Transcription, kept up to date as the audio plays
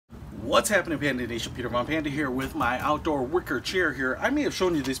What's happening, Panda Nation? Peter Von Panda here with my outdoor wicker chair here. I may have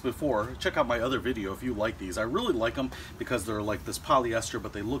shown you these before. Check out my other video if you like these. I really like them because they're like this polyester,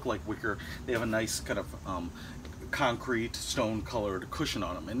 but they look like wicker. They have a nice kind of concrete stone colored cushion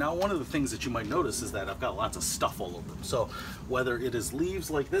on them. And now one of the things that you might notice is that I've got lots of stuff all over them. So whether it is leaves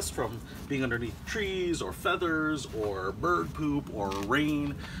like this from being underneath trees, or feathers, or bird poop, or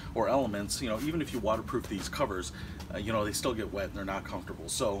rain, or elements, you know, even if you waterproof these covers, you know, they still get wet and they're not comfortable.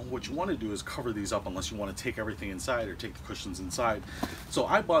 So what you want to do is cover these up unless you want to take everything inside or take the cushions inside. So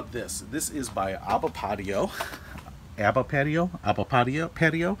I bought this. This is by Abba Patio. Abba Patio,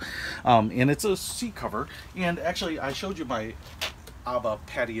 and it's a seat cover. And actually, I showed you my Abba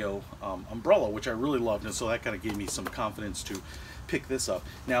Patio umbrella, which I really loved, and so that kind of gave me some confidence to pick this up.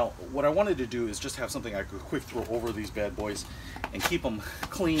 Now, what I wanted to do is just have something I could quick throw over these bad boys and keep them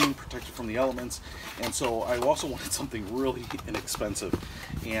clean, protected from the elements. And so I also wanted something really inexpensive,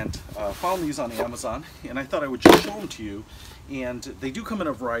 and found these on Amazon, and I thought I would just show them to you. And they do come in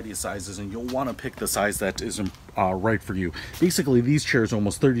a variety of sizes, and you'll want to pick the size that is right for you. Basically, these chairs are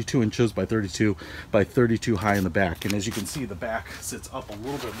almost 32 inches by 32 by 32 high in the back, and as you can see, the back sits up a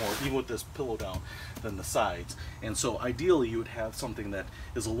little bit more, even with this pillow down, than the sides. And so ideally you would have something that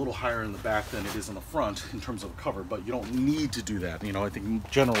is a little higher in the back than it is in the front in terms of a cover, but you don't need to do that. You know, I think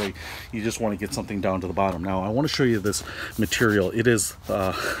generally you just want to get something down to the bottom. Now I want to show you this material. It is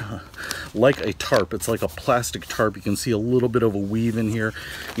like a tarp. It's like a plastic tarp. You can see a little bit of a weave in here.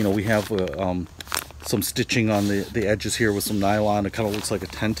 You know, we have some stitching on the edges here with some nylon. It kind of looks like a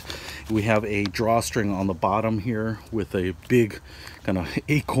tent. We have a drawstring on the bottom here with a big kind of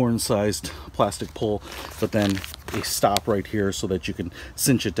acorn sized plastic pull, but then a stop right here so that you can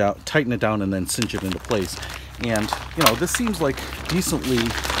cinch it down, tighten it down, and then cinch it into place. And you know, this seems like decently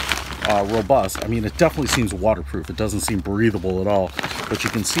robust. I mean, it definitely seems waterproof. It doesn't seem breathable at all, but you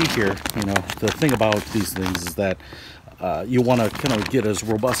can see here, you know, the thing about these things is that you want to kind of get as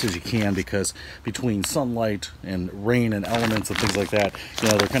robust as you can, because between sunlight and rain and elements and things like that, you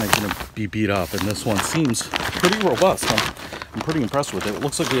know, they're kind of going to be beat up. And this one seems pretty robust. I'm pretty impressed with it. It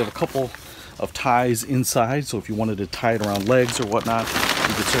looks like we have a couple of ties inside, so if you wanted to tie it around legs or whatnot,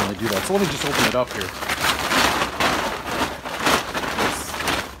 you could certainly do that. So let me just open it up here.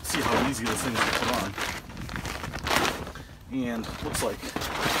 Let's see how easy this thing is to put on. And looks like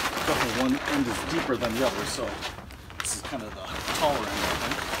definitely one end is deeper than the other, so this is kind of the taller end, I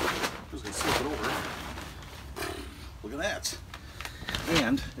think. I'm just going to slip it over. Look at that.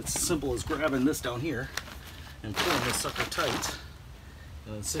 And it's as simple as grabbing this down here and pulling this sucker tight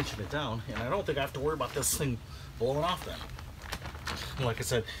and then cinching it down. And I don't think I have to worry about this thing blowing off then. And like I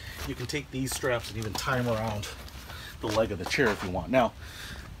said, you can take these straps and even tie them around the leg of the chair if you want. Now,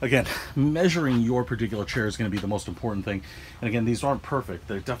 again, measuring your particular chair is going to be the most important thing. And again, these aren't perfect.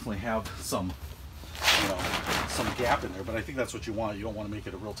 They definitely have some, you know, some gap in there, but I think that's what you want. You don't want to make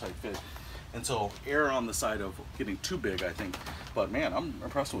it a real tight fit. And so err on the side of getting too big, I think. But man, I'm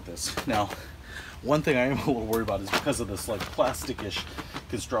impressed with this. Now, one thing I am a little worried about is because of this like plastic-ish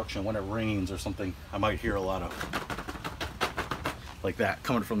construction, when it rains or something, I might hear a lot of like that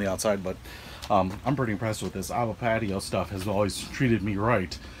coming from the outside. But I'm pretty impressed with this. Abba Patio stuff has always treated me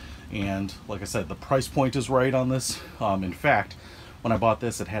right. And like I said, the price point is right on this. In fact, when I bought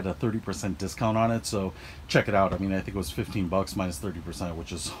this, it had a 30% discount on it, so check it out. I mean, I think it was 15 bucks minus 30%,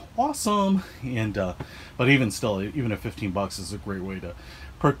 which is awesome. And but even still, even at 15 bucks is a great way to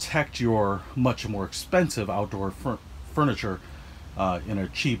protect your much more expensive outdoor furniture in a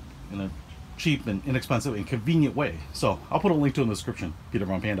cheap and inexpensive and convenient way. So I'll put a link to it in the description. Peter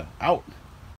Von Panda out.